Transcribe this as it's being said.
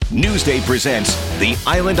Newsday presents the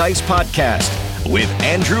Island Ice Podcast with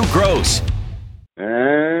Andrew Gross.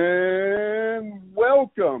 And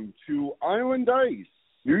welcome to Island Ice,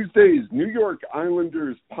 Newsday's New York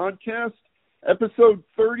Islanders podcast, episode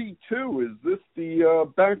 32. Is this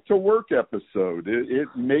the back to work episode? It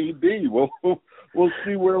may be. We'll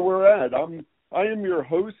see where we're at. I am your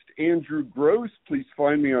host, Andrew Gross. Please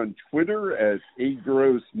find me on Twitter at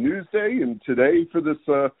 @AGrossNewsday. And today, for this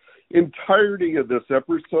entirety of this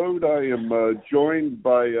episode, I am joined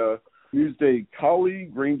by Newsday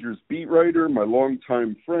colleague, Rangers beat writer, my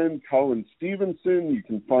longtime friend, Colin Stevenson. You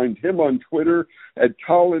can find him on Twitter at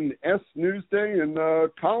Colin S. Newsday. And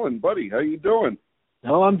Colin, buddy, how you doing?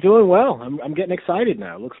 Oh, I'm doing well. I'm getting excited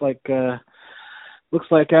now. Looks like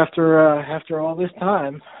after all this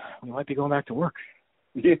time, we might be going back to work.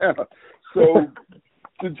 Yeah. So,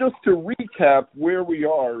 just to recap where we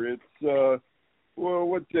are, it's well,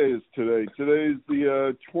 what day is today? Today's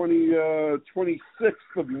the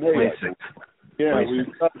 26th of May. 26th. Yeah,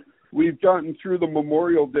 we've gotten through the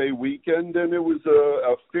Memorial Day weekend, and it was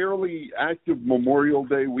a fairly active Memorial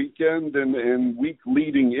Day weekend, and week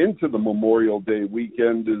leading into the Memorial Day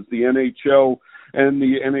weekend is the NHL and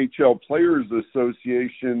the NHL Players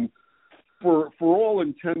Association. For all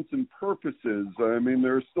intents and purposes, I mean,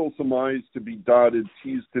 there are still some I's to be dotted,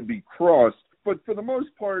 T's to be crossed, but for the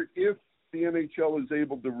most part, if the NHL is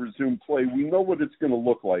able to resume play, we know what it's going to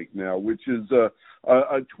look like now, which is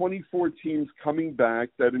 24 teams coming back.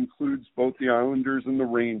 That includes both the Islanders and the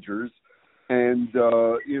Rangers. And,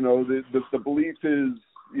 the belief is,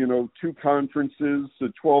 two conferences, so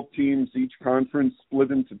 12 teams, each conference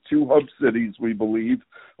split into two hub cities, we believe.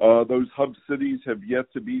 Those hub cities have yet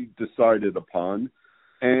to be decided upon.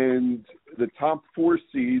 And the top four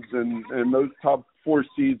seeds, and those top four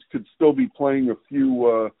seeds could still be playing a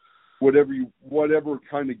few whatever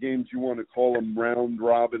kind of games you want to call them, round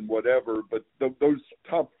robin, whatever. But those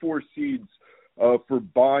top four seeds for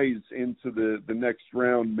buys into the next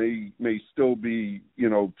round may still be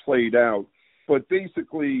played out. But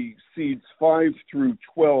basically, seeds 5 through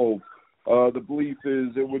 12, the belief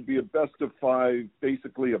is it would be a best of 5,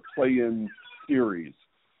 basically a play-in series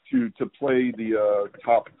to play the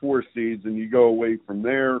top four seeds, and you go away from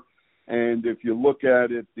there. And if you look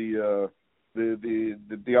at it, the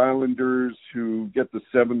Islanders, who get the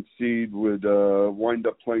 7th seed, would wind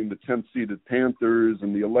up playing the 10th-seeded Panthers,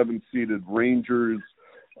 and the 11th-seeded Rangers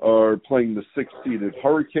are playing the 6th-seeded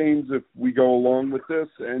Hurricanes if we go along with this.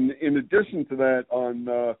 And in addition to that,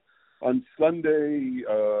 on Sunday,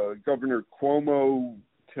 Governor Cuomo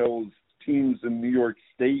tells teams in New York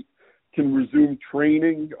State can resume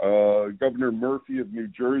training. Governor Murphy of New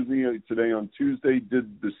Jersey today on Tuesday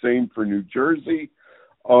did the same for New Jersey.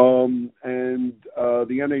 And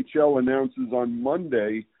the NHL announces on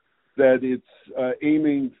Monday that it's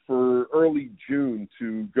aiming for early June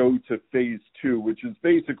to go to phase 2, which is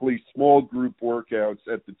basically small group workouts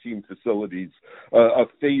at the team facilities, a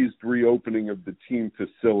phased reopening of the team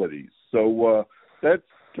facilities. So that's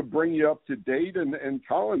to bring you up to date. And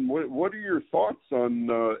Colin, what are your thoughts on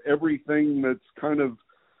everything that's kind of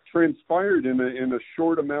transpired in a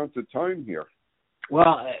short amount of time here?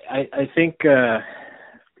 Well, I think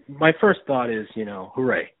my first thought is,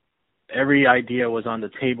 hooray. Every idea was on the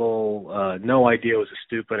table. No idea was a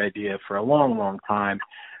stupid idea for a long, long time.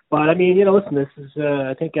 But, I mean, listen, this is,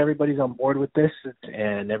 I think everybody's on board with this,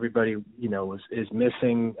 and everybody, is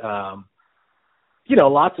missing,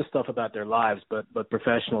 lots of stuff about their lives, but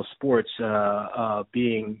professional sports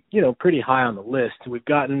being, pretty high on the list. We've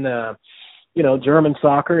gotten, German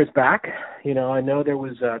soccer is back. I know there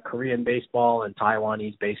was Korean baseball and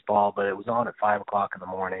Taiwanese baseball, but it was on at 5 o'clock in the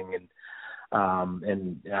morning, and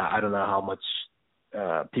I don't know how much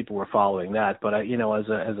people were following that, but as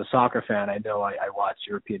a soccer fan, I know I watch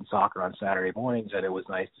European soccer on Saturday mornings, and it was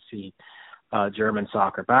nice to see German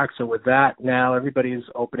soccer back. So with that, now everybody's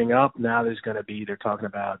opening up. Now they're talking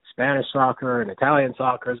about Spanish soccer, and Italian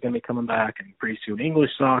soccer is going to be coming back, and pretty soon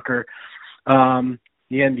English soccer.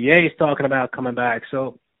 The NBA is talking about coming back.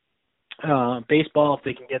 So baseball, if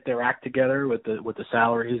they can get their act together with the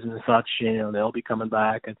salaries and such, they'll be coming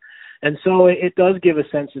back. And so it does give a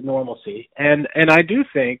sense of normalcy. And I do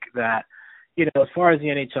think that, as far as the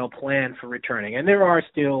NHL plan for returning, and there are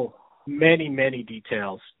still many, many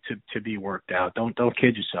details to be worked out. Don't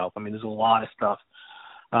kid yourself. I mean, there's a lot of stuff.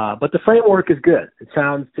 But the framework is good. It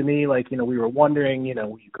sounds to me like, we were wondering, you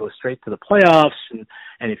go straight to the playoffs.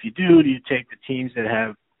 And if you do you take the teams that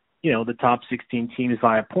have, the top 16 teams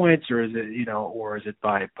via points, or is it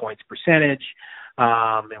by points percentage?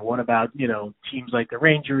 And what about, teams like the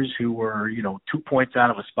Rangers who were, 2 points out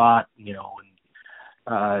of a spot, and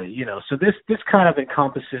So this kind of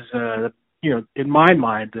encompasses, in my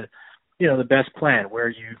mind, the best plan where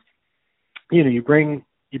you bring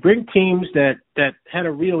teams that had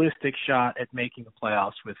a realistic shot at making the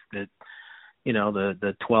playoffs with the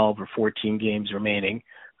 12 or 14 games remaining,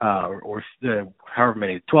 or however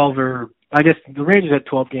many, 12 or I guess the Rangers had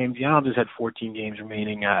 12 games. The Islanders had 14 games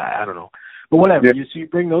remaining. I don't know, but whatever. Yeah. You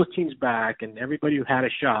bring those teams back, and everybody who had a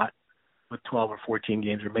shot with 12 or 14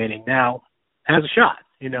 games remaining now has a shot.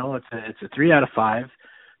 It's a 3 out of 5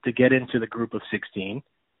 to get into the group of 16,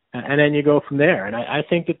 and then you go from there. And I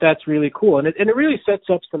think that's really cool, and it really sets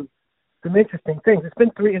up some interesting things.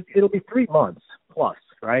 It'll be 3 months plus,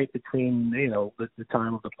 right, between the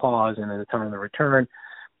time of the pause and the time of the return.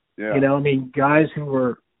 Yeah. Guys who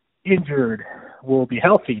were injured will be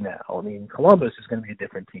healthy now. Columbus is going to be a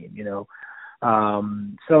different team.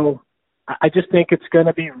 So I just think it's going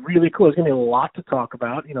to be really cool. There's going to be a lot to talk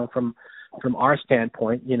about, from our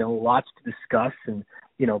standpoint, lots to discuss. And,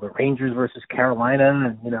 the Rangers versus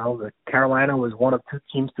Carolina, and, the Carolina was one of 2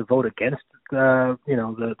 teams to vote against, the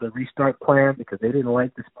restart plan because they didn't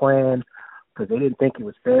like this plan, because they didn't think it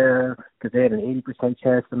was fair, because they had an 80%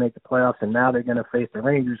 chance to make the playoffs, and now they're going to face the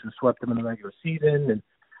Rangers who swept them in the regular season, and,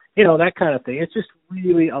 that kind of thing. It's just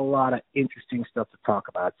really a lot of interesting stuff to talk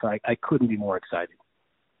about, so I couldn't be more excited.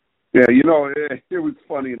 Yeah, it was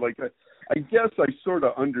funny. Like, I guess I sort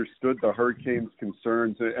of understood the Hurricanes'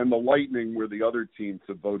 concerns, and the Lightning were the other team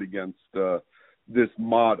to vote against this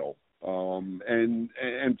model. And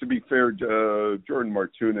to be fair, Jordan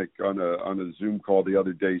Martunic on a Zoom call the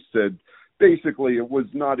other day said basically it was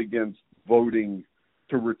not against voting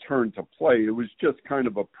to return to play. It was just kind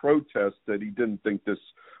of a protest that he didn't think this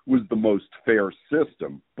was the most fair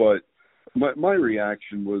system. But my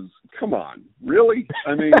reaction was, come on, really?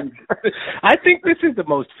 I mean, I think this is the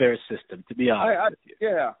most fair system, to be honest with you.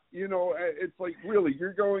 Yeah, it's like, really,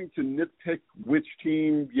 you're going to nitpick which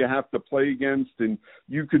team you have to play against, and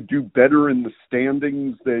you could do better in the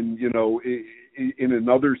standings than, in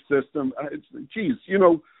another system.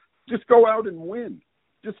 Just go out and win.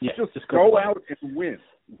 Just go out and win.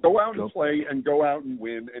 Go out and play and go out and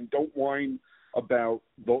win, and don't whine about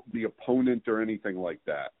the opponent or anything like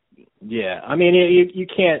that. Yeah, you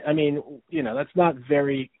can't. That's not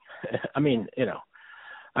very. I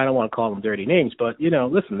don't want to call them dirty names, but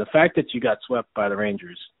listen, the fact that you got swept by the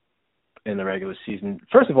Rangers in the regular season,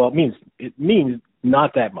 first of all, it means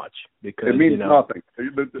not that much, because it means nothing.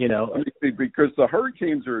 Because the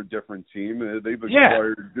Hurricanes are a different team. They've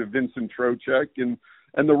acquired Vincent Trocheck, and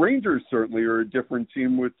the Rangers certainly are a different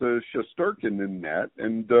team with Shesterkin in that,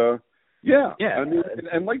 and. Yeah.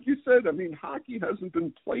 And like you said, hockey hasn't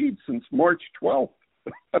been played since March 12th.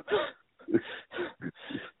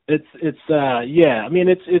 It's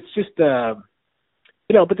just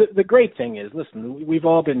but the great thing is, listen, we've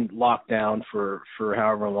all been locked down for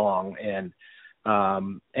however long, and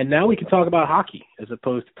now we can talk about hockey as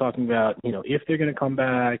opposed to talking about if they're going to come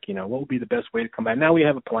back, what would be the best way to come back. Now we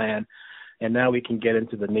have a plan. And now we can get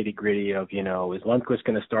into the nitty gritty of, is Lundqvist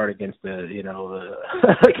going to start against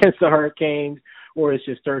against the Hurricanes, or is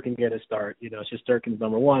Shesterkin going to start? Shesterkin's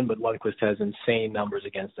number 1, but Lundqvist has insane numbers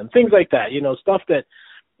against them. Things like that, stuff that,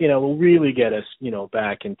 will really get us,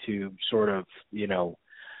 back into sort of,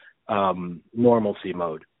 normalcy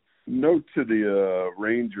mode. Note to the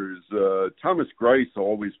Rangers, Thomas Greiss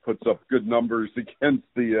always puts up good numbers against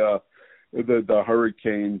the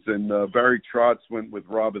Hurricanes, and Barry Trotz went with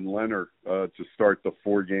Robin Lehner to start the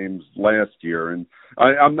 4 games last year, and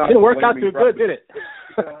I'm not. It didn't work out too good, did it?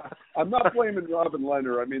 I'm not blaming Robin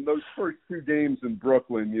Lehner. Those first 2 games in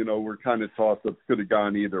Brooklyn, were kind of toss-ups, could have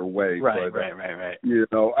gone either way. Right.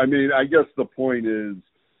 I guess the point is,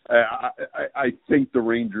 I think the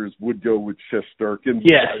Rangers would go with Shesterkin.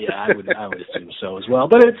 Yeah, I would assume so as well.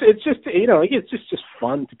 But it's just it's just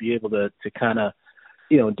fun to be able to kind of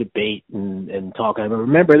debate and talk. I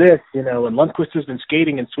remember this, and Lundqvist has been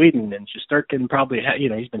skating in Sweden, and Shesterkin probably,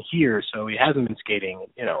 he's been here, so he hasn't been skating,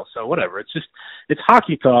 so whatever. It's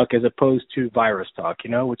hockey talk as opposed to virus talk,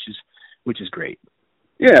 which is great.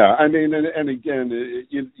 Yeah, and again,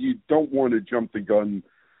 you don't want to jump the gun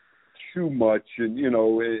too much, and,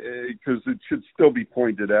 because it should still be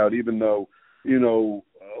pointed out, even though,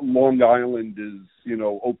 Long Island is,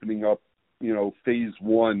 opening up, phase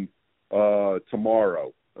 1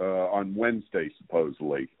 tomorrow, on Wednesday,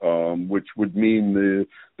 supposedly, which would mean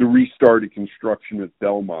the restart of construction at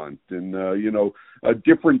Belmont. And,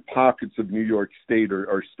 different pockets of New York State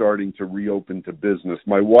are starting to reopen to business.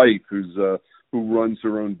 My wife, who runs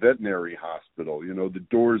her own veterinary hospital, the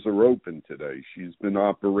doors are open today. She's been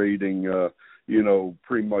operating,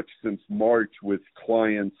 pretty much since March with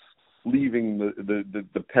clients leaving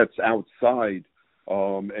the pets outside,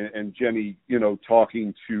 and Jenny,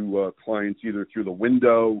 talking to clients either through the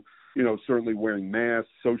window, certainly wearing masks,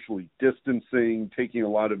 socially distancing, taking a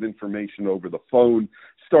lot of information over the phone.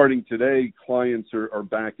 Starting today, clients are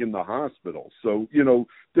back in the hospital. So,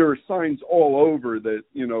 there are signs all over that,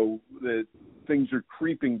 that things are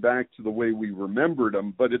creeping back to the way we remembered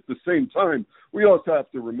them. But at the same time, we also have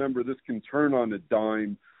to remember this can turn on a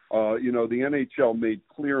dime. The NHL made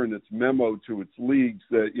clear in its memo to its leagues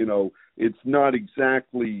that, it's not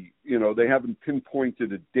exactly, they haven't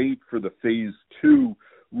pinpointed a date for the phase 2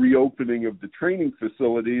 reopening of the training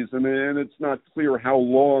facilities, and it's not clear how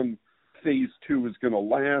long phase 2 is going to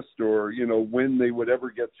last, or when they would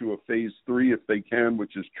ever get to a phase 3 if they can,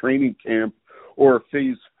 which is training camp, or a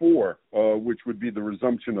phase 4, which would be the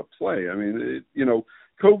resumption of play. I mean,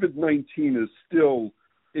 COVID-19 is still,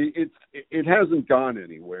 it hasn't gone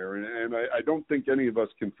anywhere, and I don't think any of us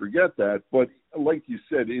can forget that. But like you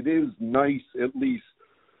said, it is nice at least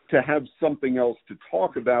to have something else to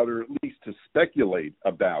talk about, or at least to speculate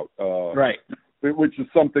about. Right. Which is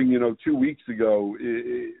something, 2 weeks ago,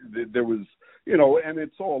 there was, and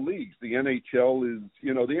it's all leagues. The NHL is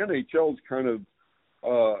kind of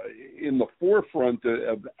in the forefront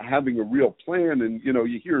of having a real plan. And,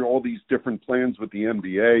 you hear all these different plans with the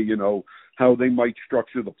NBA, how they might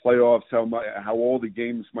structure the playoffs, how all the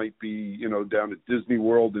games might be, down at Disney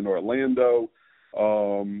World in Orlando.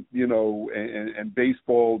 And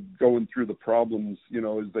baseball going through the problems,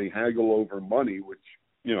 as they haggle over money, which,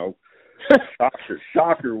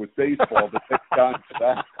 shocker with baseball that they've gotten to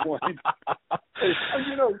that point. And,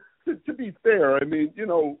 to be fair, I mean,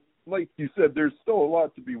 like you said, there's still a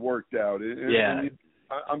lot to be worked out. And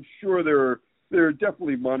I'm sure there are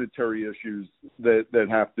definitely monetary issues that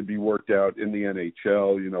have to be worked out in the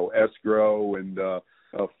NHL, escrow and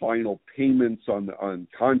final payments on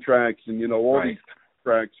contracts, and all these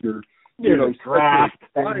contracts are draft,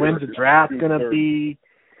 and when's the draft going to be?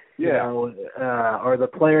 Are the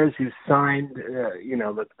players who signed,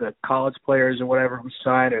 the college players or whatever who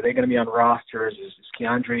signed, are they going to be on rosters? Is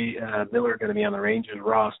Keandre Miller going to be on the Rangers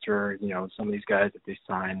roster? Some of these guys that they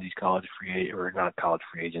signed, these college or not college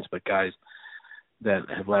free agents, but guys that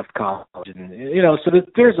have left college, and so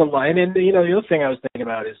there's a line. And the other thing I was thinking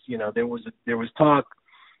about is, there was talk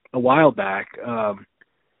a while back of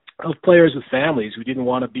players with families who didn't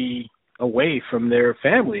want to be away from their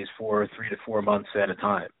families for 3 to 4 months at a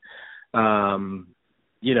time. And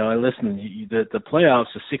listen, the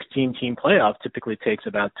playoffs, a 16-team playoff typically takes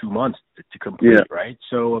about 2 months to complete, right?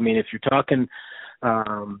 So, I mean, if you're talking,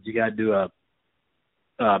 you got to do a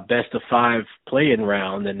best of 5 play-in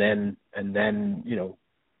round, and then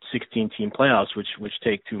 16-team playoffs, which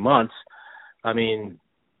take 2 months. I mean,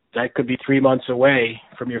 that could be 3 months away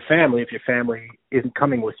from your family if your family isn't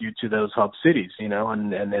coming with you to those hub cities,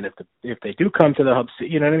 and then if they do come to the hub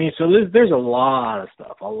city, you know what I mean? So there's a lot of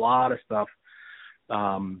stuff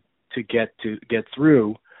to get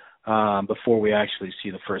through before we actually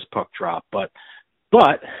see the first puck drop. But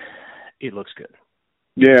it looks good.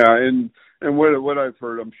 Yeah, and what I've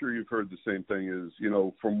heard, I'm sure you've heard the same thing, is,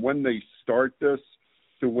 from when they start this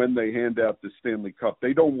to when they hand out the Stanley Cup,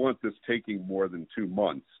 they don't want this taking more than 2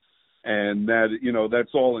 months. And that,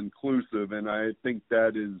 that's all inclusive. And I think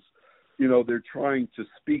that is, they're trying to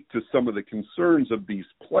speak to some of the concerns of these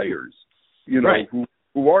players, who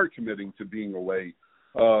are committing to being away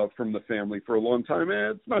from the family for a long time.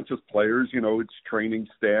 And it's not just players, it's training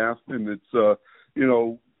staff, and it's,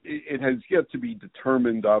 it has yet to be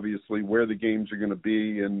determined, obviously, where the games are going to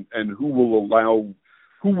be and who will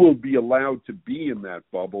be allowed to be in that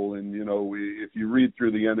bubble. And, if you read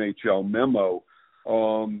through the NHL memo,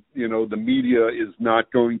 the media is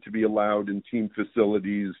not going to be allowed in team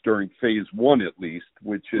facilities during phase 1, at least,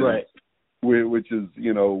 which is, as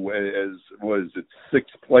was it,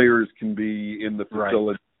 6 players can be in the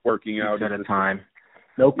facility working out at a time.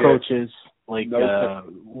 No coaches,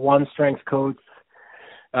 one strength coach,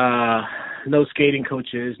 no skating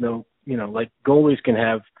coaches, no, goalies can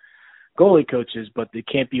have goalie coaches, but they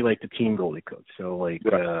can't be like the team goalie coach. So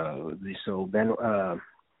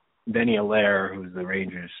Benny Allaire, who's the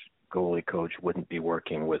Rangers goalie coach, wouldn't be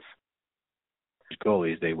working with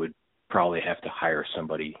goalies. They would probably have to hire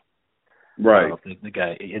somebody, the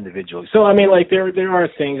guy individually. So I mean, there are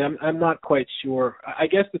things. I'm not quite sure. I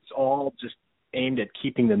guess it's all just aimed at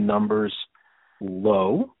keeping the numbers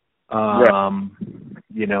low.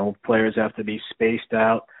 Players have to be spaced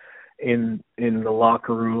out in the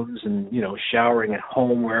locker rooms, and showering at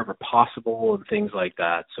home wherever possible, and things like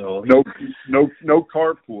that. So no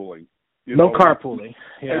carpooling. No carpooling.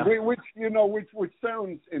 Yeah. Which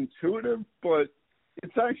sounds intuitive, but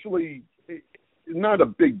it's actually not a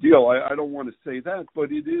big deal. I don't want to say that,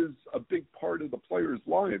 but it is a big part of the players'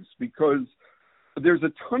 lives because there's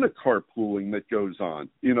a ton of carpooling that goes on.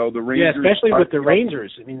 You know, the Rangers. Yeah, especially with the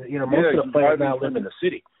Rangers. I mean, you know, most of the players now live in the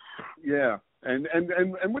city. Yeah, and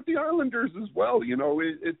with the Islanders as well. You know,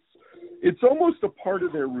 it's almost a part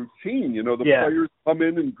of their routine. You know, the players come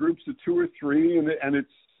in groups of 2 or 3, and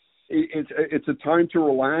it's a time to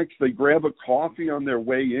relax. They grab a coffee on their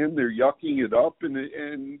way in. They're yucking it up,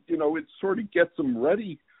 and you know, it sort of gets them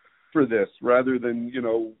ready for this rather than, you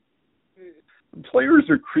know, players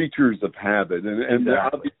are creatures of habit, and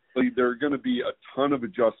obviously there are going to be a ton of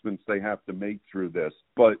adjustments they have to make through this.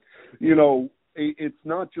 But, you know, it's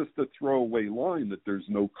not just a throwaway line that there's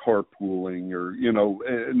no carpooling or, you know,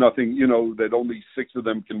 nothing, you know, that only 6 of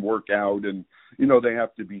them can work out and, you know, they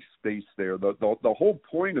have to be spaced there. The whole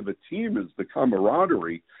point of a team is the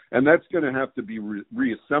camaraderie, and that's going to have to be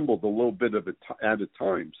reassembled a little bit at a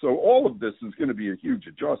time. So all of this is going to be a huge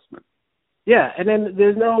adjustment. Yeah, and then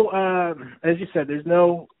there's no, as you said, we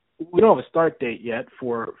don't have a start date yet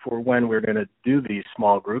for when we're going to do these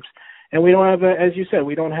small groups, and we don't have, as you said,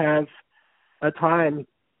 we don't have a time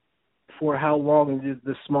for how long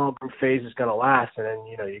the small group phase is going to last, and then,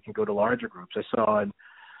 you know, you can go to larger groups. I saw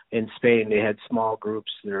in Spain they had small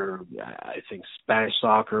groups. They're, I think, Spanish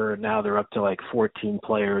soccer, and now they're up to like 14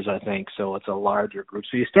 players, I think, so it's a larger group.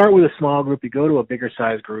 So you start with a small group, you go to a bigger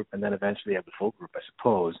size group, and then eventually you have the full group, I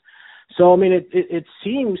suppose. So, I mean, it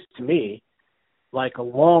seems to me like a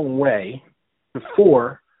long way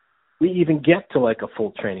before we even get to like a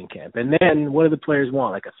full training camp. And then what do the players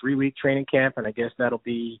want? Like a 3-week training camp? And I guess that would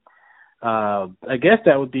be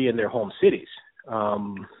in their home cities,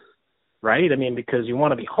 right? I mean, because you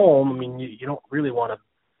want to be home. I mean, you don't really want to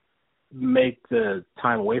make the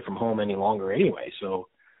time away from home any longer anyway. So,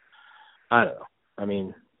 I don't know. I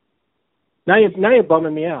mean, now you're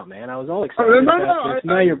bumming me out, man. I was all excited about this.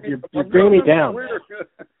 Now you're bringing me down.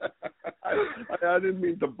 I didn't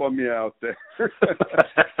mean to bum you out there.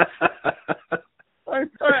 I'm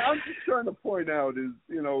just trying to point out is,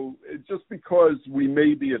 you know, just because we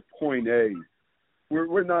may be at point A,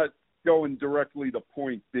 we're not going directly to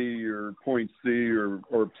point B or point C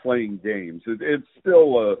or playing games. It's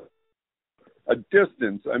still a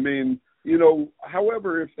distance. I mean, you know,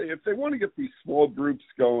 however, if they want to get these small groups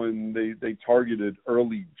going, they targeted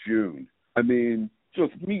early June. I mean,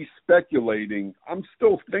 just me speculating, I'm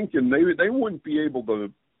still thinking they wouldn't be able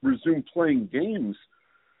to resume playing games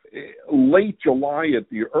late July at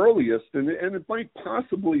the earliest, and it might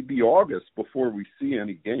possibly be August before we see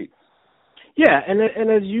any games. Yeah, and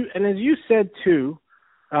as you said too,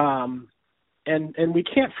 and we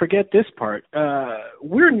can't forget this part.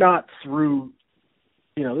 We're not through.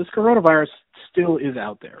 You know, this coronavirus still is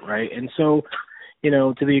out there, right? And so, you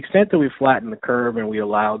know, to the extent that we flatten the curve and we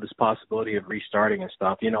allow this possibility of restarting and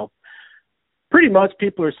stuff, you know, pretty much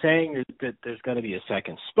people are saying that there's going to be a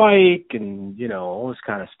second spike and, you know, all this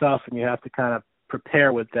kind of stuff, and you have to kind of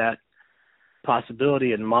prepare with that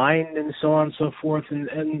possibility in mind and so on and so forth.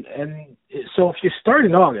 And so if you start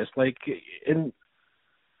in August, like, you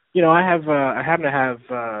know, I happen to have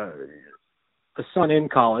a son in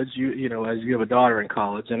college, you know, as you have a daughter in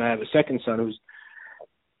college, and I have a second son who's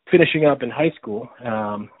finishing up in high school.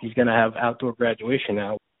 He's going to have outdoor graduation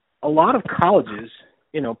now. A lot of colleges,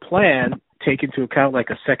 you know, take into account like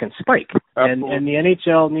a second spike, and the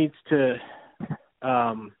NHL needs to.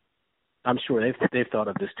 I'm sure they've thought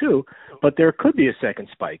of this too, but there could be a second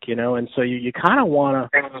spike, you know, and so you kind of want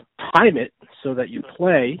to time it so that you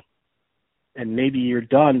play, and maybe you're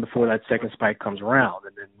done before that second spike comes around,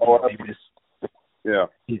 and then maybe this. Yeah.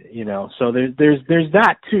 You know, so there's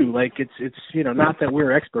that too. Like it's you know, not that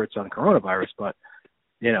we're experts on coronavirus, but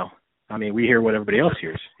you know, I mean, we hear what everybody else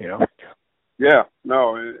hears, you know. Yeah,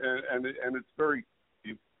 no, and it's very,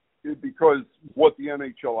 because what the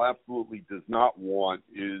NHL absolutely does not want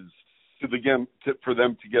is for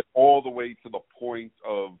them to get all the way to the point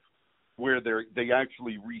of where they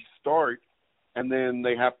actually restart, and then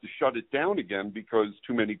they have to shut it down again because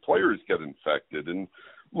too many players get infected. And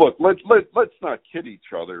look, let's not kid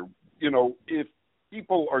each other. You know, if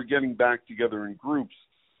people are getting back together in groups,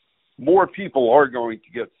 more people are going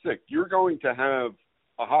to get sick. You're going to have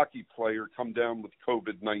a hockey player come down with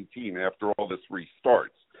COVID-19 after all this restarts.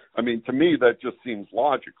 I mean, to me, that just seems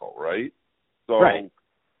logical, right? So right.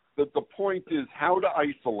 The point is how to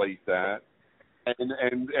isolate that.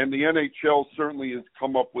 And the NHL certainly has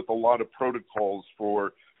come up with a lot of protocols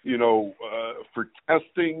for, you know, for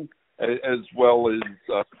testing, as well as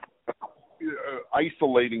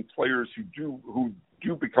isolating players who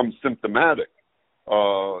do become symptomatic,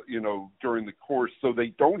 you know, during the course, so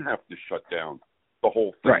they don't have to shut down the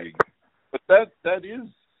whole thing. Right. But that's going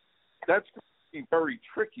to be very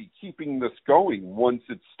tricky, keeping this going once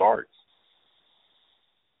it starts.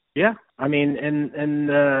 Yeah, I mean, and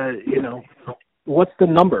you know, what's the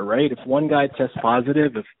number, right? If one guy tests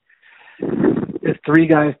positive, if 3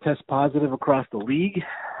 guys test positive across the league,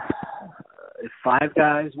 if 5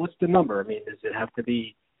 guys, what's the number? I mean, does it have to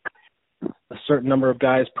be a certain number of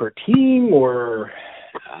guys per team, or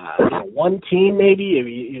one team maybe? I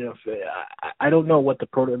mean, you know, I don't know what the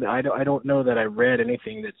protocol. I don't know that I read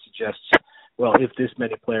anything that suggests, well, if this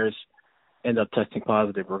many players end up testing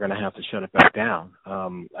positive, we're going to have to shut it back down.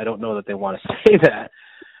 I don't know that they want to say that,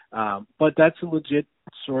 but that's a legit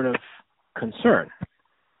sort of concern.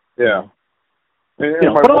 Yeah.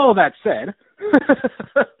 But all of that said,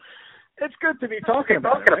 it's good to be talking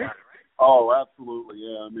about it, right? Oh, absolutely.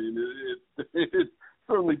 Yeah. I mean, it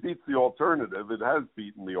certainly beats the alternative. It has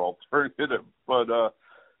beaten the alternative. But,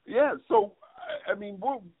 yeah, so, I mean,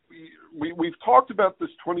 we've talked about this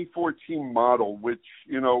 24-team model, which,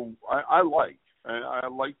 you know, I like. I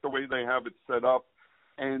like the way they have it set up.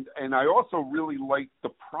 And I also really like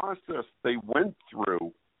the process they went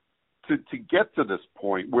through to get to this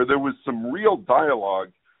point, where there was some real dialogue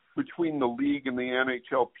between the league and the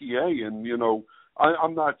NHLPA. And, you know,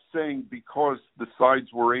 I'm not saying because the sides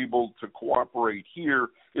were able to cooperate here,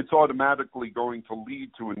 it's automatically going to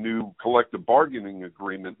lead to a new collective bargaining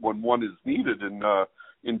agreement when one is needed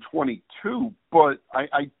in 22. But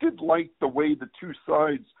I did like the way the two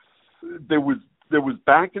sides, there was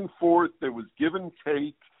back and forth, there was give and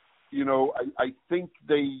take. You know, I think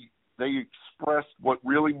they expressed what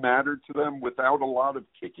really mattered to them without a lot of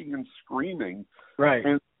kicking and screaming. Right.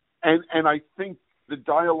 And I think the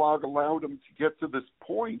dialogue allowed them to get to this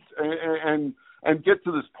point and get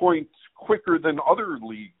to this point quicker than other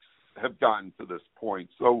leagues have gotten to this point.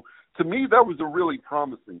 So to me, that was a really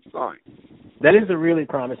promising sign. That is a really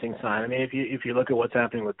promising sign. I mean, if you look at what's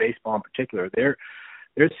happening with baseball in particular, their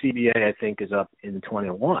CBA, I think, is up in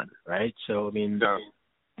 21, right? So, I mean, yeah.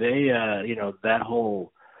 They, you know, that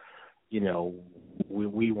whole, you know,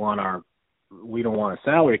 we don't want a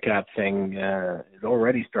salary cap thing is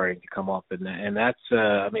already starting to come up, and that's,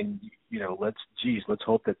 I mean, you know, let's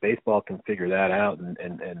hope that baseball can figure that out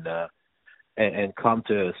and come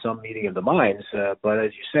to some meeting of the minds. But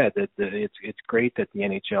as you said, that it's great that the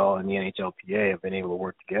NHL and the NHLPA have been able to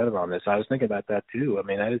work together on this. I was thinking about that too. I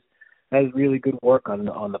mean, that is really good work on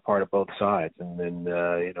the part of both sides, and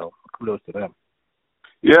you know, kudos to them.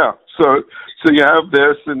 Yeah. So you have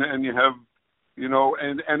this, and you have, you know,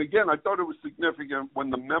 and again, I thought it was significant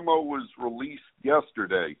when the memo was released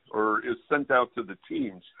yesterday or is sent out to the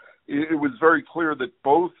teams. It was very clear that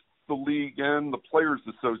both the league and the Players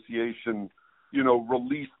Association, you know,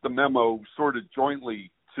 released the memo sort of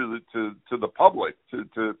jointly to the public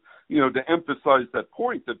to you know, to emphasize that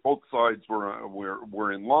point that both sides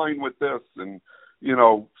were in line with this, and you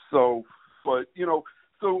know, so but you know.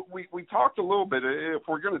 So we talked a little bit. If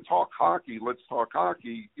we're going to talk hockey, let's talk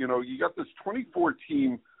hockey. You know, you got this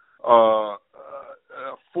 24-team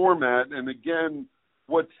format, and again,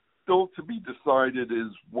 what's still to be decided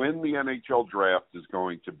is when the NHL draft is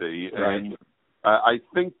going to be. Right. And I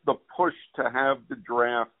think the push to have the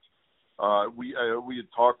draft, we had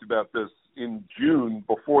talked about this in June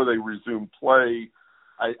before they resumed play.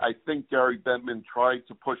 I think Gary Bettman tried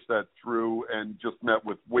to push that through and just met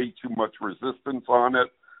with way too much resistance on it,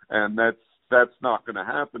 and that's not going to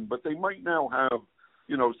happen. But they might now have,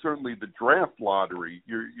 you know, certainly the draft lottery.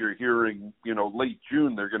 You're hearing, you know, late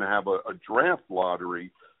June they're going to have a draft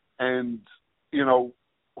lottery, and you know,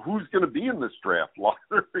 who's going to be in this draft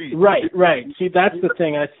lottery? Right. See, that's the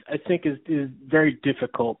thing I think is very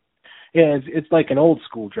difficult. Yeah, it's like an old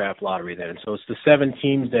school draft lottery then. So it's the 7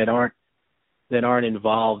 teams that aren't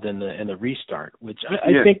involved in the restart, which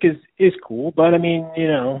I think is cool. But I mean, you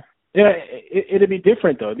know, yeah, it'd be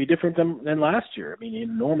different though. It'd be different than last year. I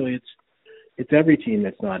mean, normally it's every team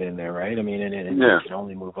that's not in there, right? I mean, and you can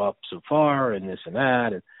only move up so far, and this and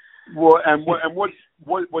that. And well, and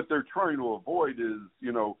what they're trying to avoid is,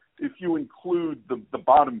 you know, if you include the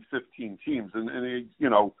bottom 15 teams, and you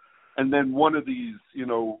know, and then one of these, you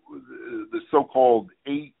know, the so-called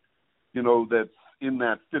 8, you know, that's in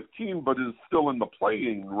that 15 but is still in the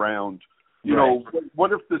playing round, you know,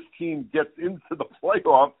 what if this team gets into the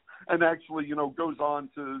playoffs and actually, you know, goes on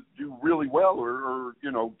to do really well or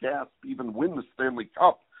you know, gasp, even win the Stanley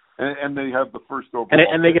Cup, and they have the first overall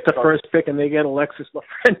and they get the first pick and they get Alexis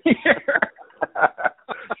Lafreniere.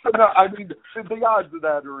 So, no, I mean, the odds of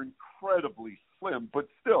that are incredibly slim, but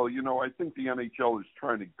still, you know, I think the NHL is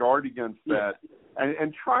trying to guard against that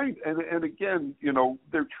and trying, and again, you know,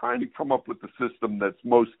 they're trying to come up with the system that's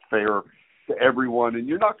most fair to everyone, and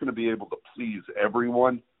you're not going to be able to please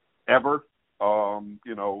everyone ever.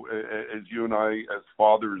 You know, as you and I, as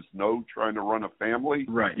fathers, know, trying to run a family,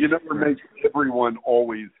 right, you never make everyone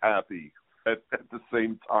always happy at the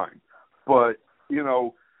same time. But, you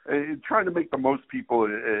know, trying to make the most people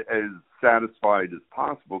as satisfied as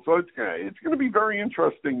possible. So it's going to be very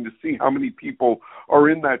interesting to see how many people are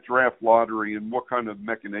in that draft lottery and what kind of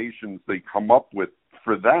machinations they come up with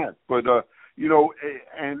for that. But, you know,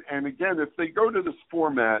 and again, if they go to this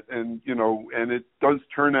format and, you know, and it does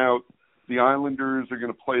turn out the Islanders are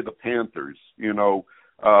going to play the Panthers, you know,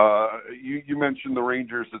 you mentioned the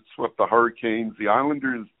Rangers that swept the Hurricanes. The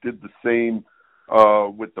Islanders did the same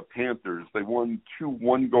with the Panthers. They won 2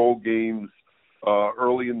 one-goal games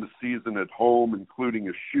early in the season at home, including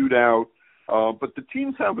a shootout. But the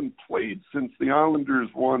teams haven't played since the Islanders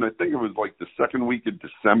won, I think it was like the second week of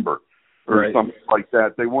December or something like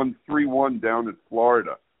that. They won 3-1 down in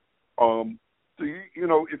Florida. So, you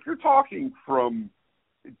know, if you're talking from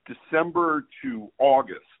December to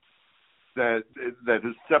August that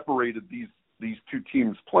has separated these two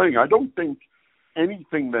teams playing, I don't think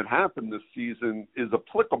anything that happened this season is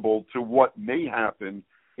applicable to what may happen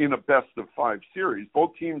in a best-of-5 series.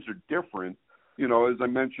 Both teams are different. You know, as I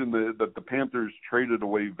mentioned, the Panthers traded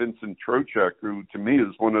away Vincent Trocheck, who to me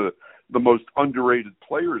is one of the most underrated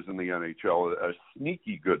players in the NHL, a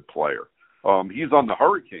sneaky good player. He's on the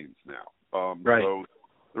Hurricanes now. Right. So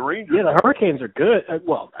the Rangers. Yeah, the Hurricanes are good.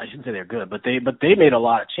 Well, I shouldn't say they're good, but they made a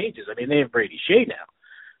lot of changes. I mean, they have Brady Shea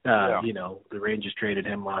now. You know, the Rangers traded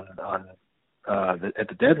him on at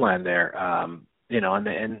the deadline there. You know,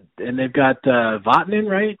 and they've got Vatanen,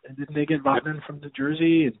 right? Didn't they get Vatanen from New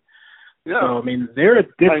Jersey? So I mean, they're a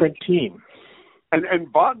different team. And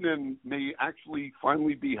Vatanen may actually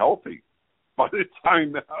finally be healthy by the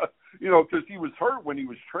time you know, because he was hurt when he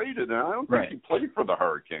was traded, and I don't think he played for the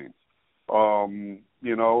Hurricanes.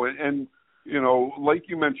 You know, and you know, like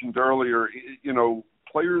you mentioned earlier, you know,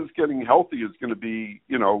 players getting healthy is going to be,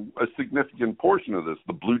 you know, a significant portion of this.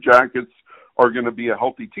 The Blue Jackets are going to be a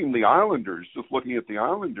healthy team. The Islanders, just looking at the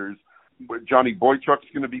Islanders, Johnny Boychuk's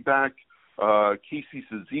going to be back. Casey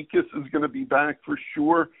Cizikas is going to be back for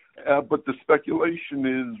sure. But the speculation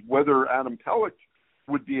is whether Adam Pelech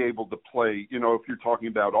would be able to play, you know, if you're talking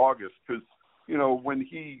about August, because, you know, when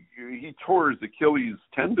he tore his Achilles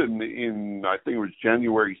tendon in, I think it was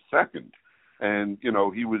January 2nd, and, you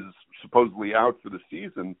know, he was supposedly out for the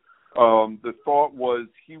season, the thought was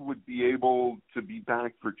he would be able to be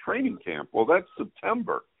back for training camp. Well, that's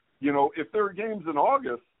September. You know, if there are games in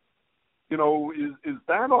August, you know, is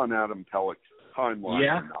that on Adam Pelech's timeline?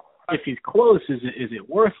 Yeah. If he's close, is it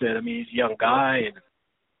worth it? I mean, he's a young guy.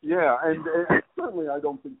 And certainly I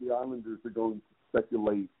don't think the Islanders are going to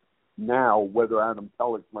speculate now whether Adam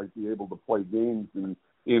Pelech might be able to play games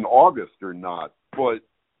in August or not. But,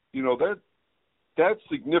 you know, that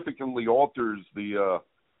significantly alters the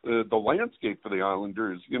landscape for the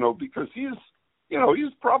Islanders, you know, because he's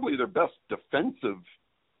probably their best defensive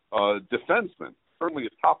defenseman, certainly a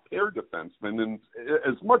top pair defenseman. And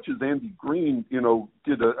as much as Andy Green, you know,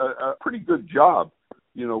 did a pretty good job,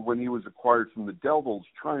 you know, when he was acquired from the Devils,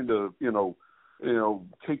 trying to, you know,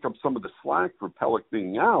 take up some of the slack for Pelech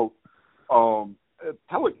being out,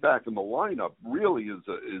 Pelech back in the lineup really is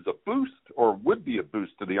a boost, or would be a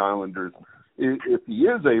boost to the Islanders if he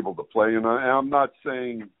is able to play. And I'm not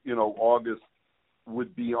saying, you know, August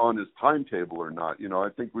would be on his timetable or not. You know, I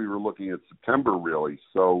think we were looking at September really.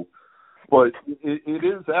 So, but it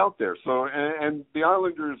is out there. So, and the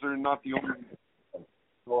Islanders are not the only.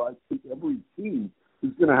 So I think every team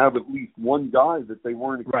is going to have at least one guy that they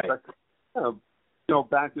weren't expecting to have, you know,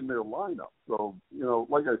 back in their lineup. So, you know,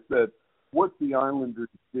 like I said, what the Islanders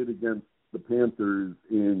did against the Panthers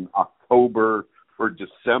in October or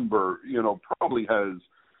December, you know, probably has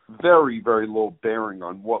very, very little bearing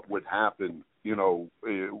on what would happen, you know,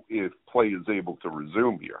 if play is able to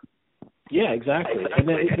resume here. Yeah, exactly.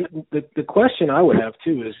 And the question I would have,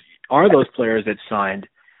 too, is are those players that signed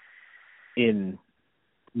in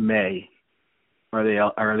May, are they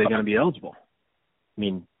going to be eligible? I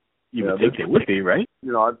mean, you would think they would be, right?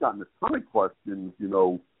 You know, I've gotten a ton of questions, you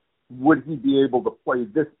know, would he be able to play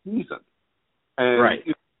this season? And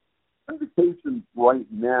indications right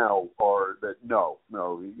now are that no,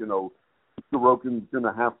 you know, Sorokin's going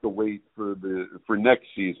to have to wait for next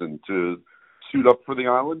season to suit up for the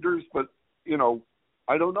Islanders. But, you know,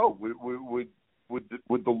 I don't know. Would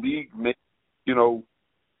the league make, you know,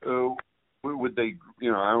 would they,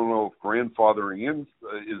 you know, I don't know if grandfathering in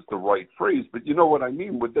is the right phrase, but you know what I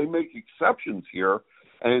mean? Would they make exceptions here?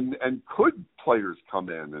 And could players come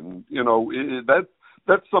in? And, you know,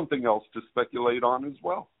 that's something else to speculate on as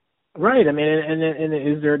well. Right. I mean, and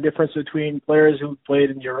is there a difference between players who played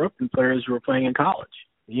in Europe and players who are playing in college,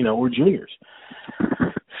 or juniors?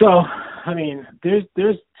 So, I mean,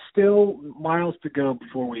 there's still miles to go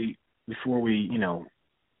before we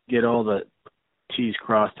get all the T's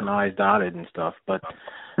crossed and I's dotted and stuff. But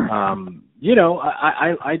I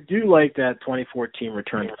do like that 2014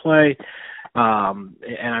 return to play. And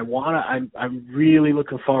I'm really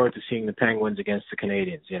looking forward to seeing the Penguins against the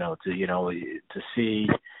Canadians, to see,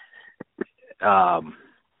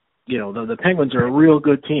 the Penguins are a real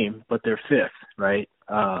good team, but they're fifth, right?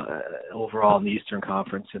 Overall in the Eastern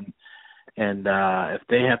Conference. And if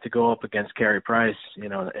they have to go up against Carey Price,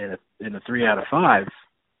 in a 3 out of 5,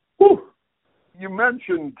 whew. You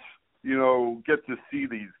mentioned, get to see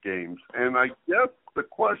these games. And I guess the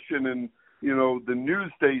question, and, the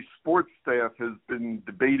Newsday sports staff has been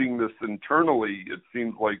debating this internally, it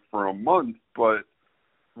seems like, for a month. But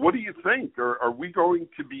what do you think? Are we going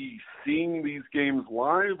to be seeing these games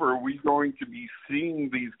live, or are we going to be seeing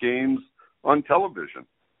these games on television?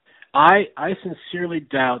 I sincerely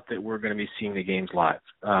doubt that we're going to be seeing the games live.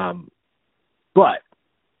 But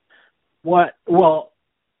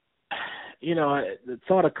the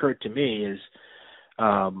thought occurred to me is,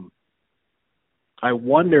 I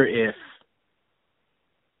wonder if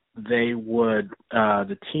they would,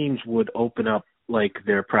 the teams would open up like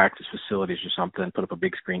their practice facilities or something, put up a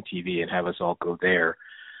big screen TV and have us all go there.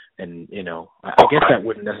 And, I guess that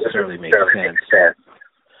wouldn't necessarily make sense.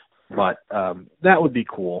 But that would be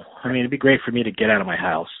cool. I mean, it'd be great for me to get out of my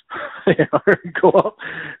house,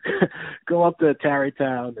 go up to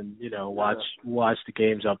Tarrytown and watch the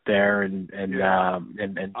games up there and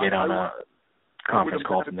get on a conference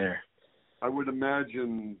call from there. I would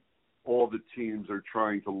imagine all the teams are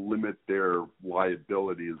trying to limit their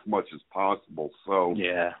liability as much as possible. So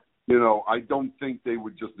yeah. I don't think they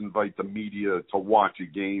would just invite the media to watch a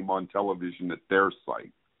game on television at their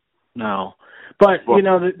site. No, but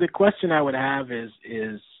the question I would have is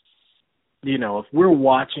if we're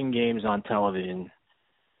watching games on television,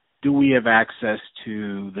 do we have access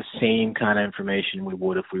to the same kind of information we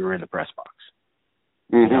would if we were in the press box?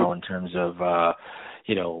 Mm-hmm. In terms of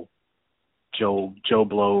Joe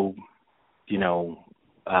Blow,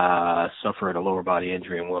 suffered a lower body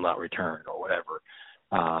injury and will not return or whatever.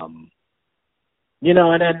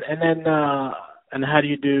 And how do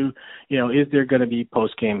you do? Is there going to be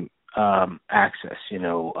post game access,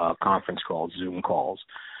 conference calls, Zoom calls,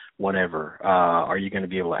 whatever? Are you going to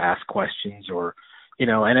be able to ask questions or is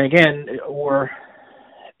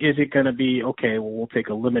it going to be, okay, well, we'll take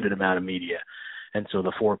a limited amount of media. And so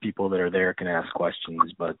the 4 people that are there can ask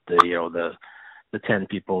questions, but the 10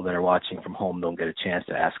 people that are watching from home don't get a chance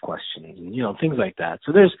to ask questions and, things like that.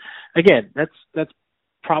 So that's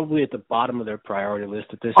probably at the bottom of their priority list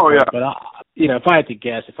at this point. Yeah. But, if I had to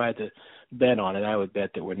guess, if I had to bet on it, I would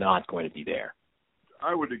bet that we're not going to be there.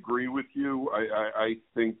 I would agree with you. I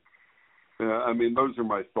think, those are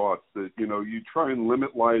my thoughts, that, you try and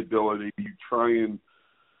limit liability, you try and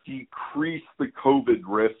decrease the COVID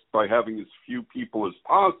risk by having as few people as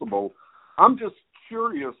possible. I'm just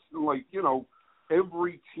curious,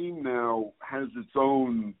 every team now has its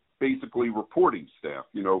own basically reporting staff,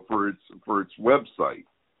 for its website.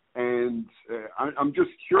 And I'm just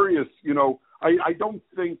curious, I don't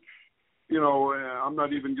think, I'm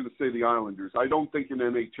not even going to say the Islanders. I don't think an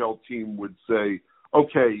NHL team would say,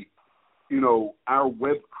 okay, our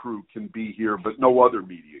web crew can be here, but no other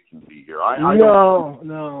media can be here. I don't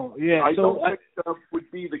think that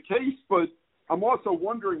would be the case, but I'm also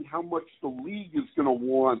wondering how much the league is going to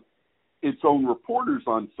want its own reporters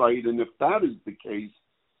on site, and if that is the case,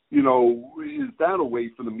 is that a way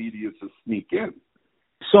for the media to sneak in?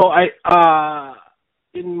 So I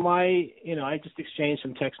just exchanged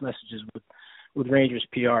some text messages with Rangers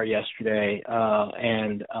PR yesterday,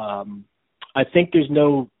 and I think there's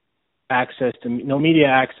no media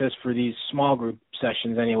access for these small group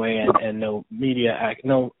sessions anyway, and no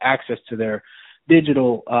access to their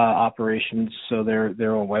digital operations, so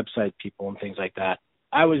their own website people and things like that.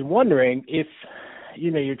 I was wondering if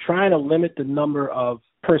you're trying to limit the number of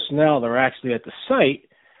personnel that are actually at the site.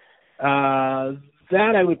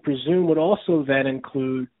 That I would presume would also then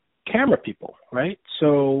include camera people, right?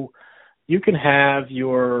 So you can have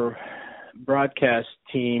your broadcast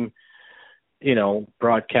team,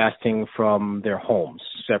 broadcasting from their homes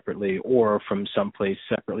separately or from someplace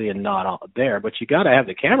separately and not out there. But you got to have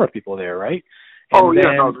the camera people there, right? And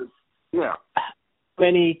yeah. How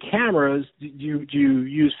many cameras do you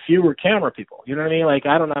use? Fewer camera people. You know what I mean? Like,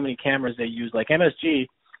 I don't know how many cameras they use. Like, MSG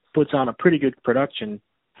puts on a pretty good production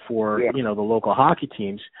for the local hockey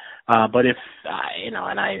teams. But if and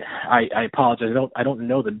I apologize, I don't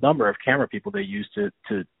know the number of camera people they use to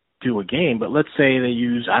do a game, but let's say they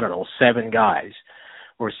use 7 guys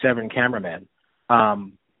or 7 cameramen,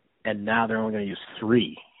 and now they're only going to use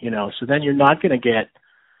 3. So then you're not going to get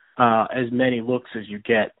as many looks as you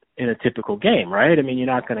get in a typical game, right? I mean, you're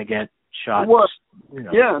not going to get shots. Well,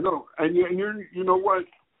 yeah, no, and you're you know what,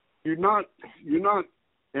 you're not,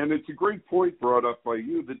 and it's a great point brought up by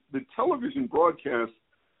you that the television broadcast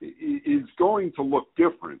is going to look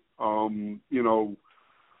different, or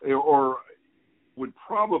would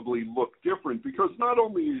probably look different because not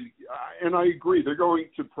only, and I agree, they're going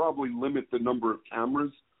to probably limit the number of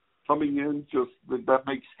cameras coming in. Just that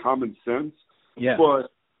makes common sense. Yeah.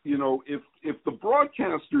 But if the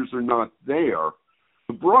broadcasters are not there,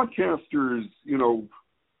 the broadcasters,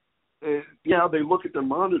 they look at their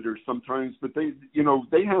monitors sometimes, but they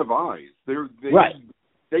have eyes.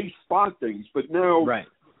 They spot things. But now,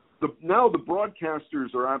 the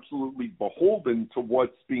broadcasters are absolutely beholden to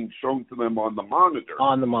what's being shown to them on the monitor.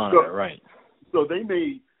 So they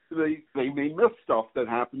may miss stuff that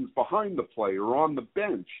happens behind the play or on the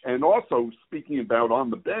bench. And also, speaking about on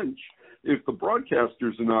the bench, if the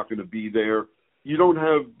broadcasters are not going to be there, you don't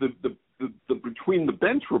have the between the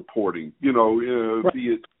bench reporting, be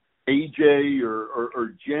it AJ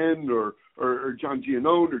or Jen or John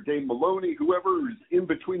Giannone or Dave Maloney, whoever is in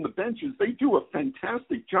between the benches. They do a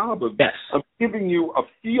fantastic job of giving you a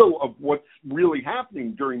feel of what's really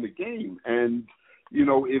happening during the game. And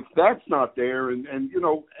if that's not there, and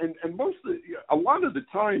a lot of the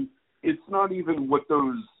time, it's not even what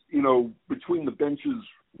those between the benches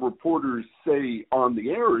reporters say on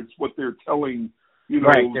the air. It's what they're telling.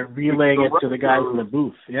 They're relaying it to the guys in the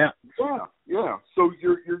booth. Yeah. So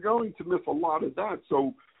you're going to miss a lot of that.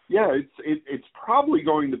 So it's probably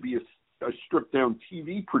going to be a stripped down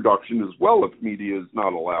TV production as well if media is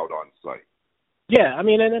not allowed on site. Yeah, I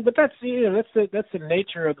mean, but that's that's the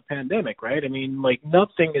nature of the pandemic, right? I mean, like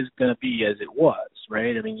nothing is going to be as it was,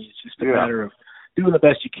 right? I mean, it's just a matter of doing the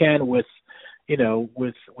best you can with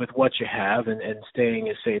what you have and staying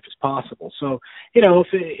as safe as possible. So,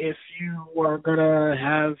 if you are going to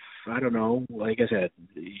have, I don't know, like I said,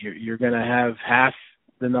 you're going to have half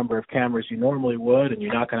the number of cameras you normally would, and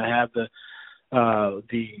you're not going to have the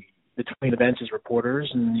between the benches reporters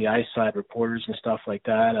and the ice side reporters and stuff like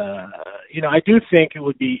that. I do think it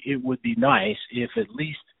would be nice if at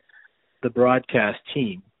least the broadcast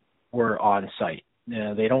team were on site.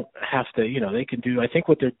 They don't have to, they can do, I think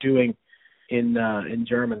what they're doing in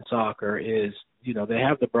German soccer is, they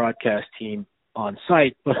have the broadcast team on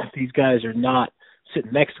site, but these guys are not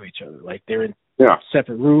sitting next to each other. Like they're in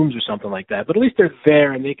separate rooms or something like that. But at least they're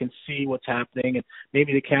there and they can see what's happening. And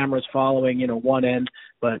maybe the camera's following, one end,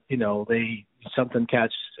 but something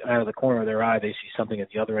catches out of the corner of their eye. They see something at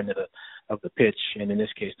the other end of the pitch, and in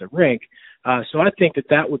this case, the rink. So I think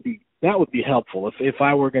that would be helpful. If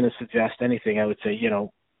I were going to suggest anything, I would say,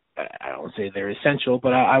 I don't say they're essential,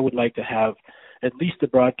 but I would like to have at least the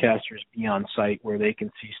broadcasters be on site where they can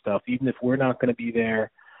see stuff, even if we're not going to be there.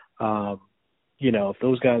 If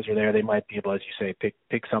those guys are there, they might be able, as you say,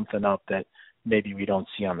 pick something up that maybe we don't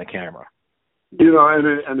see on the camera.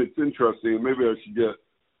 And it's interesting. Maybe I should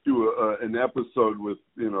do an episode with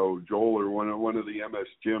Joel or one of the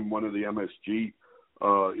one of the MSG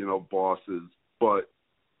bosses. But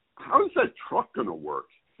how is that truck going to work?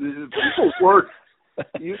 People work.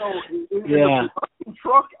 In a production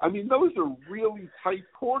truck, I mean, those are really tight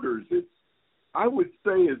quarters. It's, I would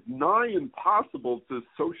say, it's nigh impossible to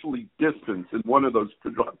socially distance in one of those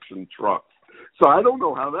production trucks. So I don't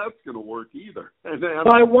know how that's going to work either.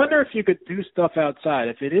 Well, I wonder if you could do stuff outside.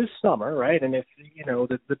 If it is summer, right, and if,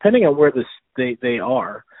 depending on where they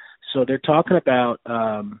are. So they're talking about,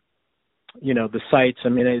 the sites. I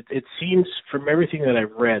mean, it seems from everything that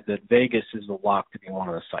I've read that Vegas is a lock to be one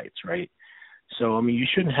of the sites, right? So, I mean, you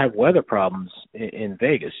shouldn't have weather problems in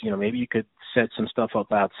Vegas. Maybe you could set some stuff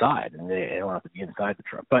up outside and they don't have to be inside the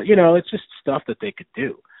truck. But, it's just stuff that they could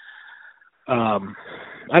do. I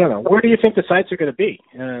don't know. Where do you think the sites are going to be?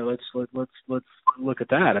 Let's look at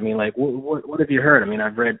that. I mean, like, what have you heard? I mean,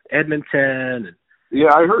 I've read Edmonton and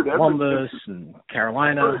I heard Columbus and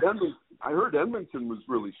Carolina. I heard Edmonton was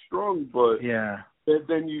really strong, but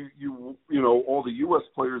then you all the U.S.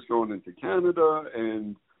 players going into Canada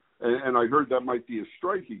and I heard that might be a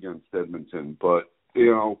strike against Edmonton, but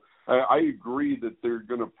I agree that they're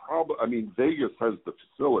going to probably. I mean, Vegas has the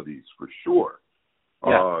facilities for sure.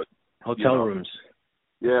 Yeah, hotel rooms.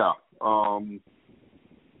 Yeah.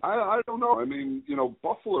 I don't know. I mean,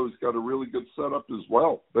 Buffalo's got a really good setup as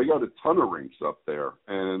well. They got a ton of rinks up there,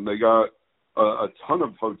 and they got a ton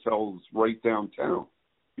of hotels right downtown.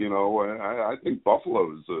 You know, I think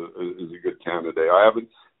Buffalo is a good candidate. I haven't,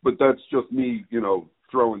 but that's just me, you know,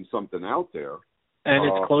 throwing something out there. And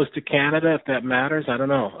it's close to Canada, if that matters. I don't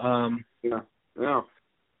know. Yeah.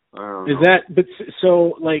 Is that? But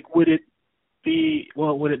so, like, would it be?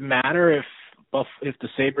 Well, would it matter if the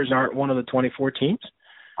Sabres aren't one of the 24 teams?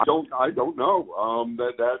 I don't know.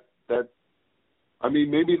 That. I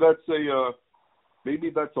mean, maybe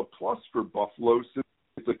that's a plus for Buffalo since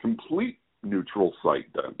it's a complete neutral site.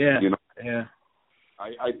 Then. Yeah. You know? Yeah.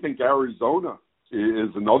 I think Arizona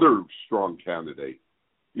is another strong candidate.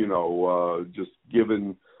 You know, just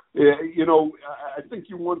given, you know, I think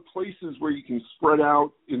you want places where you can spread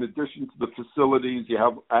out in addition to the facilities. You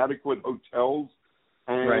have adequate hotels,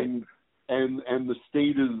 and right. and the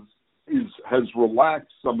state has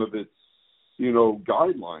relaxed some of its, you know,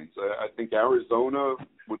 guidelines. I think Arizona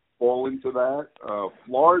would fall into that.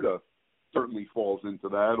 Florida certainly falls into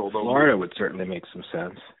that. Although Florida would certainly make some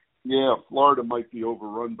sense. Yeah, Florida might be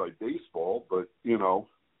overrun by baseball, but, you know,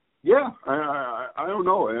 yeah, I don't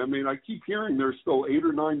know. I mean, I keep hearing there's still 8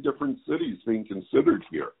 or 9 different cities being considered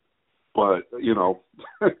here. But, you know,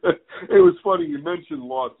 it was funny. You mentioned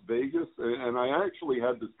Las Vegas, and I actually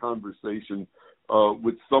had this conversation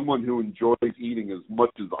with someone who enjoys eating as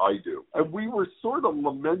much as I do. And we were sort of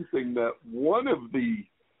lamenting that one of the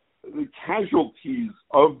casualties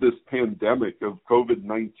of this pandemic of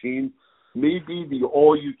COVID-19 may be the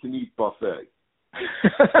all-you-can-eat buffet.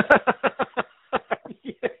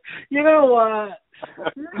 You know,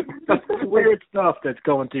 weird stuff that's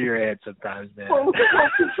going through your head sometimes, man. Well,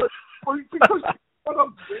 because I went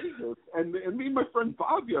up Vegas, and me and my friend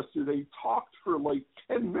Bob yesterday talked for like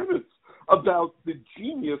 10 minutes about the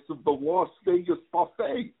genius of the Las Vegas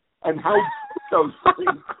buffet and how those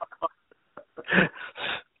things are.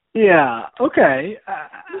 Yeah, okay.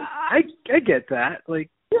 I get that. Like,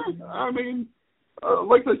 yeah, I mean,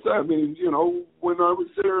 like I said, I mean, you know, when I was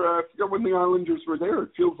there, I forget when the Islanders were there.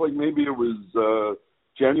 It feels like maybe it was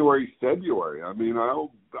January, February. I mean, I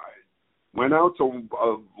went out to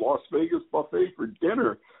a Las Vegas buffet for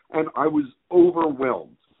dinner, and I was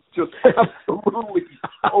overwhelmed. Just absolutely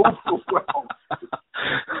overwhelmed.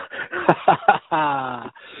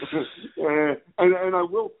 And I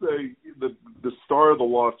will say, the star of the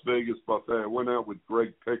Las Vegas buffet, I went out with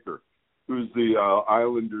Greg Picker, who's the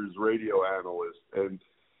Islanders radio analyst, and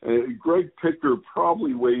Greg Picker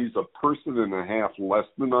probably weighs a person and a half less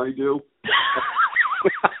than I do.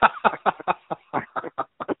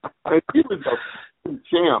 And he was a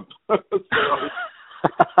champ.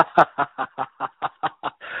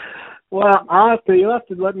 Well, you'll have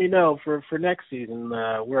to let me know for next season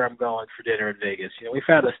where I'm going for dinner in Vegas. You know, we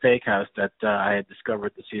found a steakhouse that I had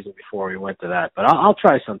discovered the season before we went to that, but I'll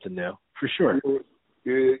try something new for sure.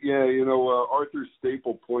 Yeah, you know, Arthur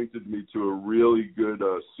Staple pointed me to a really good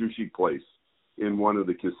sushi place in one of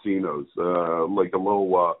the casinos, like a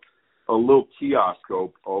little kiosk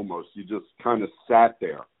almost. You just kind of sat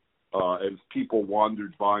there as people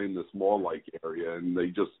wandered by in this mall-like area, and they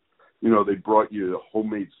just, you know, they brought you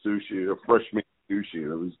homemade sushi, fresh made sushi,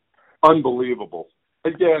 and it was unbelievable.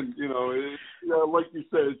 Again, you know, like you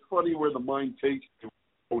said, it's funny where the mind takes you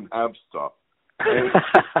when you don't have stuff.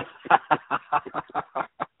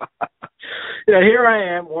 You know, here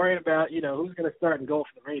I am worrying about, you know, who's going to start and go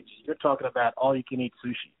for the Rangers. You're talking about all-you-can-eat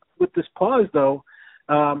sushi. With this pause, though,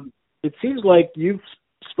 it seems like you've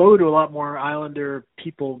spoken to a lot more Islander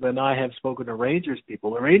people than I have spoken to Rangers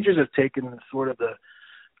people. The Rangers have taken sort of the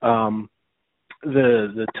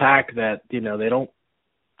tack that, you know, they don't,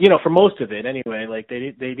 you know, for most of it anyway, like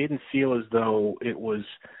they didn't feel as though it was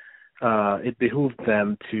it behooved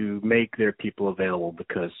them to make their people available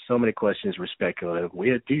because so many questions were speculative.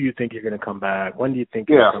 Do you think you're going to come back? When do you think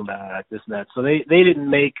you're going to come back? This and that. So they didn't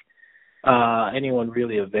make anyone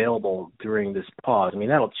really available during this pause. I mean,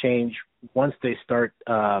 that'll change once they start,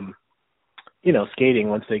 you know, skating.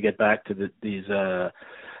 Once they get back to these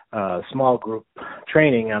small group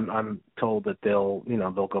training, I'm told that they'll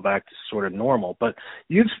go back to sort of normal. But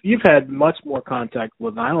you've had much more contact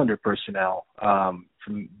with Islander personnel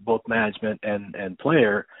from both management and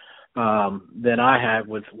player than I have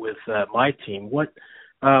with my team. What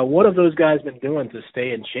have those guys been doing to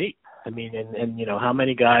stay in shape? I mean, and you know, how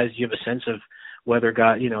many guys, do you have a sense of whether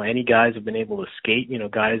any guys have been able to skate, you know,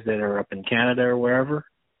 guys that are up in Canada or wherever?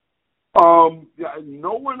 Yeah,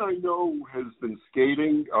 no one I know has been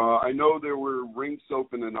skating. I know there were rinks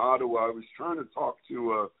open in Ottawa. I was trying to talk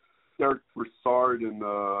to Derek Brassard and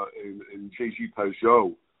JG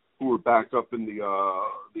Pajot, who were back up in the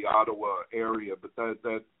Ottawa area, but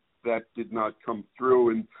that that did not come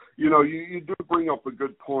through. And, you do bring up a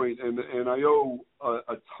good point, and I owe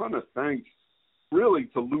a ton of thanks really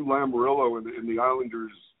to Lou Lamoriello and the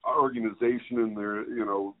Islanders organization and their,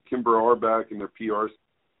 Kimber Arbach and their PR.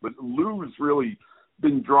 But Lou's really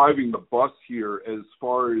been driving the bus here as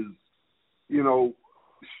far as,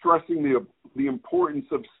 stressing the importance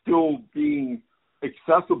of still being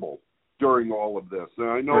accessible during all of this. And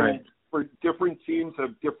I know for different teams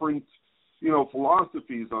have different,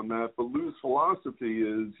 philosophies on that, but Lou's philosophy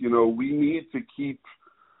is, we need to keep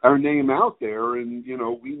our name out there, and,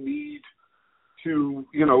 we need to,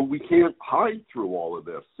 we can't hide through all of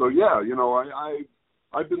this. So, yeah,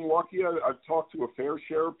 I've been lucky. I've talked to a fair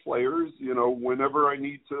share of players, whenever I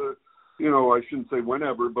need to, I shouldn't say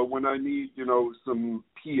whenever, but when I need, some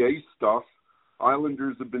PA stuff,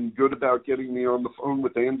 Islanders have been good about getting me on the phone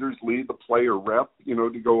with Anders Lee, the player rep,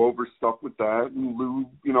 to go over stuff with that. And Lou,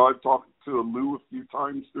 I've talked to Lou a few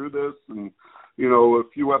times through this. And, a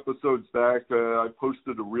few episodes back, I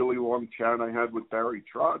posted a really long chat I had with Barry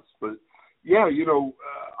Trotz. But, yeah,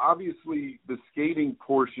 obviously the skating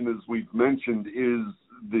portion, as we've mentioned, is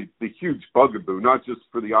the huge bugaboo, not just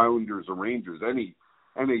for the Islanders or Rangers, any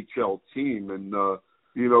NHL team. And,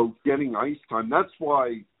 getting ice time. That's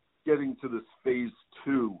why getting to this phase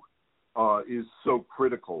 2 is so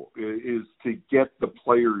critical, is to get the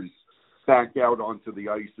players back out onto the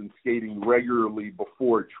ice and skating regularly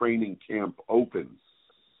before training camp opens.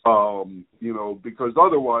 Because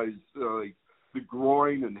otherwise, the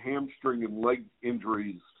groin and hamstring and leg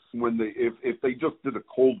injuries, if they just did a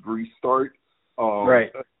cold restart,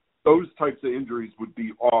 those types of injuries would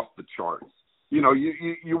be off the charts.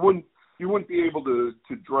 You wouldn't be able to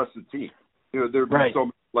dress a team. There'd be so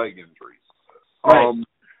many leg injuries.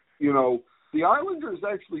 The Islanders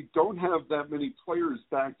actually don't have that many players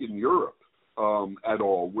back in Europe at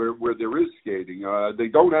all, where there is skating. They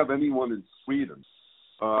don't have anyone in Sweden.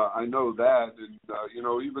 I know that, and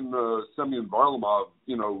even Semyon Varlamov,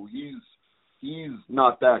 he's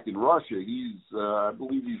not back in Russia. I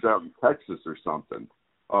believe he's out in Texas or something.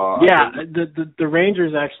 The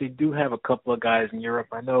Rangers actually do have a couple of guys in Europe.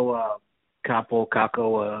 I know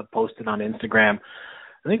Kako posted on Instagram,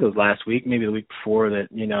 I think it was last week, maybe the week before, that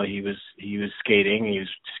he was skating. He was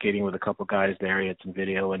skating with a couple of guys there. He had some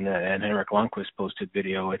video, and Henrik Lundqvist posted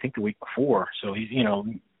video, I think the week before. So he's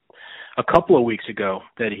a couple of weeks ago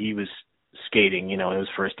that he was skating. It was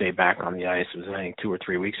first day back on the ice. It was, I think, 2 or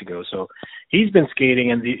 3 weeks ago. So he's been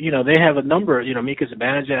skating, and they have a number. Mika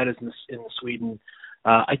Zibanejad is in Sweden.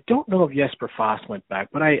 I don't know if Jesper Foss went back,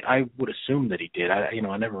 but I would assume that he did. I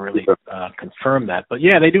never really confirmed that. But,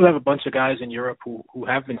 yeah, they do have a bunch of guys in Europe who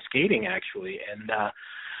have been skating, actually. And,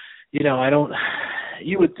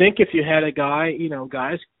 you would think if you had a guy,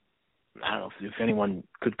 guys, I don't know if anyone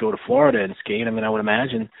could go to Florida and skate. I mean, I would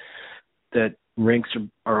imagine that rinks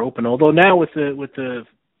are open. Although now with the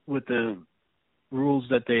rules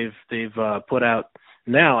that they've put out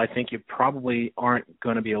now, I think you probably aren't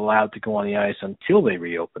going to be allowed to go on the ice until they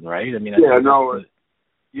reopen, right? I mean, the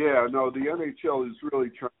NHL is really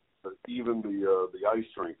trying to even the ice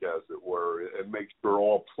rink, as it were, and make sure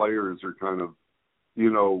all players are kind of,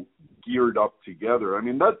 geared up together. I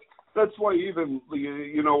mean, that's why even,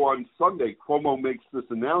 on Sunday, Cuomo makes this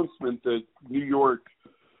announcement that New York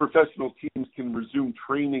professional teams can resume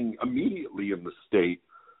training immediately in the state.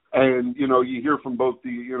 And, you hear from both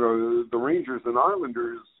the Rangers and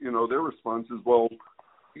Islanders, their response is, well,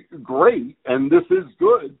 great, and this is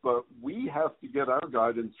good, but we have to get our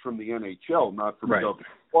guidance from the NHL, not from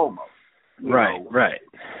Cuomo. Right.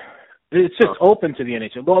 It's just open to the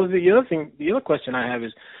NHL. Well, the other question I have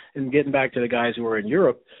is, in getting back to the guys who are in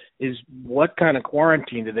Europe, is what kind of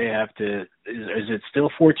quarantine do they have to? Is it still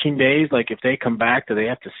 14 days? Like, if they come back, do they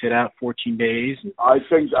have to sit out 14 days? I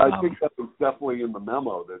think that was definitely in the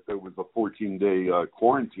memo, that there was a 14-day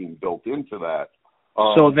quarantine built into that.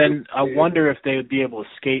 So then I wonder if they would be able to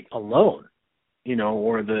skate alone,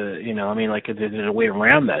 or is there a way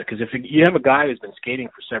around that? Because if you have a guy who's been skating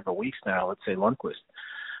for several weeks now, let's say Lundqvist,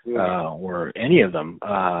 or any of them,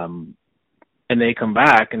 and they come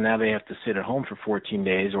back and now they have to sit at home for 14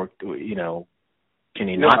 days, or, can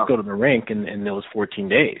he not go to the rink in those 14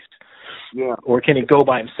 days? Yeah. Or can he go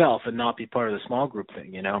by himself and not be part of the small group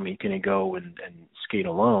thing? Can he go and skate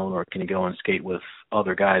alone, or can he go and skate with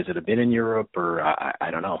other guys that have been in Europe, or I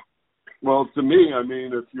don't know. Well, to me, I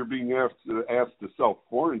mean, if you're being asked to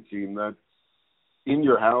self-quarantine, that's in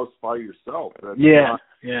your house by yourself. That's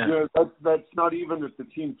that's not even at the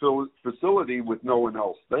team facility with no one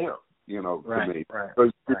else there, to me.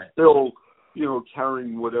 Because you're still,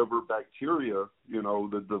 carrying whatever bacteria,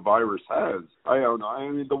 that the virus has. I don't know. I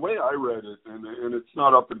mean, the way I read it, and it's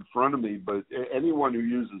not up in front of me, but anyone who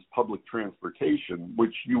uses public transportation,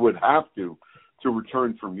 which you would have to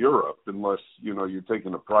return from Europe, unless, you're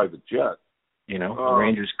taking a private jet. The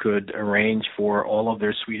Rangers could arrange for all of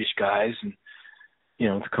their Swedish guys and,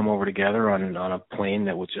 to come over together on a plane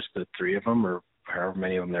that was just the three of them or however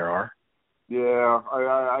many of them there are. Yeah,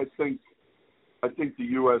 I think the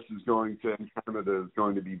U.S. is going to, and Canada is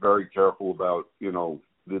going to be very careful about, the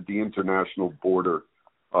international border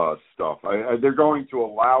stuff. They're going to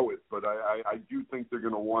allow it, but I do think they're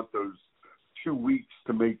going to want those 2 weeks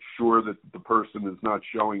to make sure that the person is not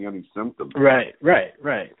showing any symptoms. Right.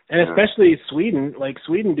 And especially Sweden,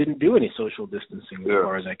 Sweden didn't do any social distancing as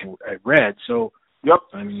far as I read. So, yep.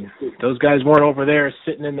 I mean, those guys weren't over there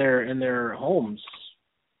sitting in their homes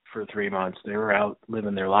for 3 months. They were out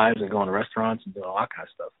living their lives and going to restaurants and doing all that kind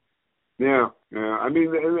of stuff. Yeah. I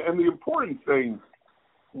mean, and the important thing,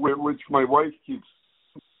 which my wife keeps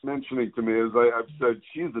mentioning to me, is I've said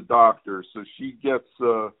she's a doctor, so she gets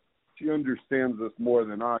she understands this more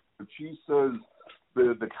than I. But she says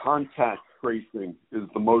the contact tracing is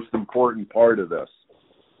the most important part of this.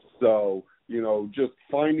 So, just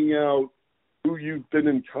finding out who you've been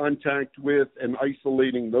in contact with and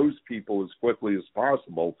isolating those people as quickly as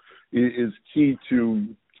possible is key to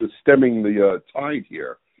stemming the tide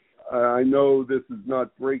here. I know this is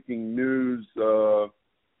not breaking news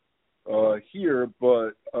here,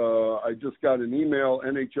 but I just got an email,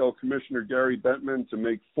 NHL Commissioner Gary Bettman, to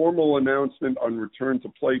make formal announcement on return to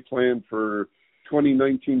play plan for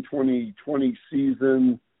 2019-2020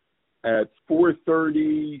 season at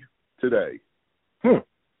 4:30 today.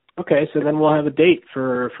 Okay, so then we'll have a date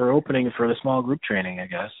for opening for the small group training, I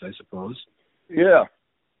guess, I suppose. Yeah.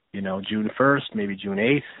 June 1st, maybe June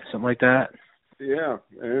 8th, something like that. Yeah,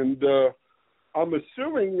 and I'm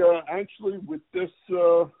assuming actually with this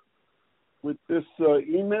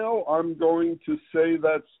email, I'm going to say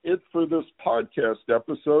that's it for this podcast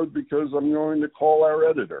episode because I'm going to call our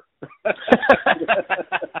editor.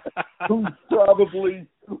 Who's probably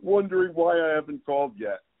wondering why I haven't called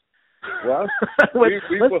yet. Well,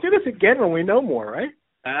 let's do this again when we know more, right?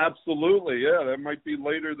 Absolutely, yeah. That might be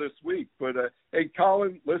later this week. But, hey,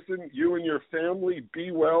 Colin, listen, you and your family, be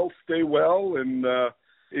well, stay well, and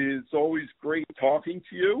it's always great talking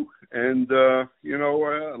to you. And,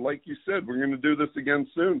 like you said, we're going to do this again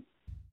soon.